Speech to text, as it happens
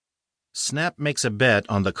Snap makes a bet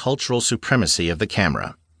on the cultural supremacy of the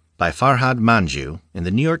camera by Farhad Manjoo in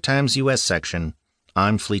the New York Times U.S. section.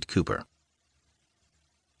 I'm Fleet Cooper.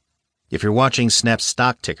 If you're watching Snap's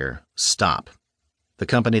stock ticker, stop. The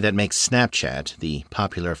company that makes Snapchat, the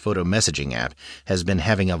popular photo messaging app, has been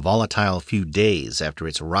having a volatile few days after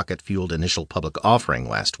its rocket-fueled initial public offering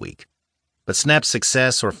last week. But Snap's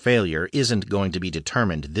success or failure isn't going to be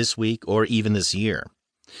determined this week or even this year.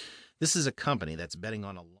 This is a company that's betting on a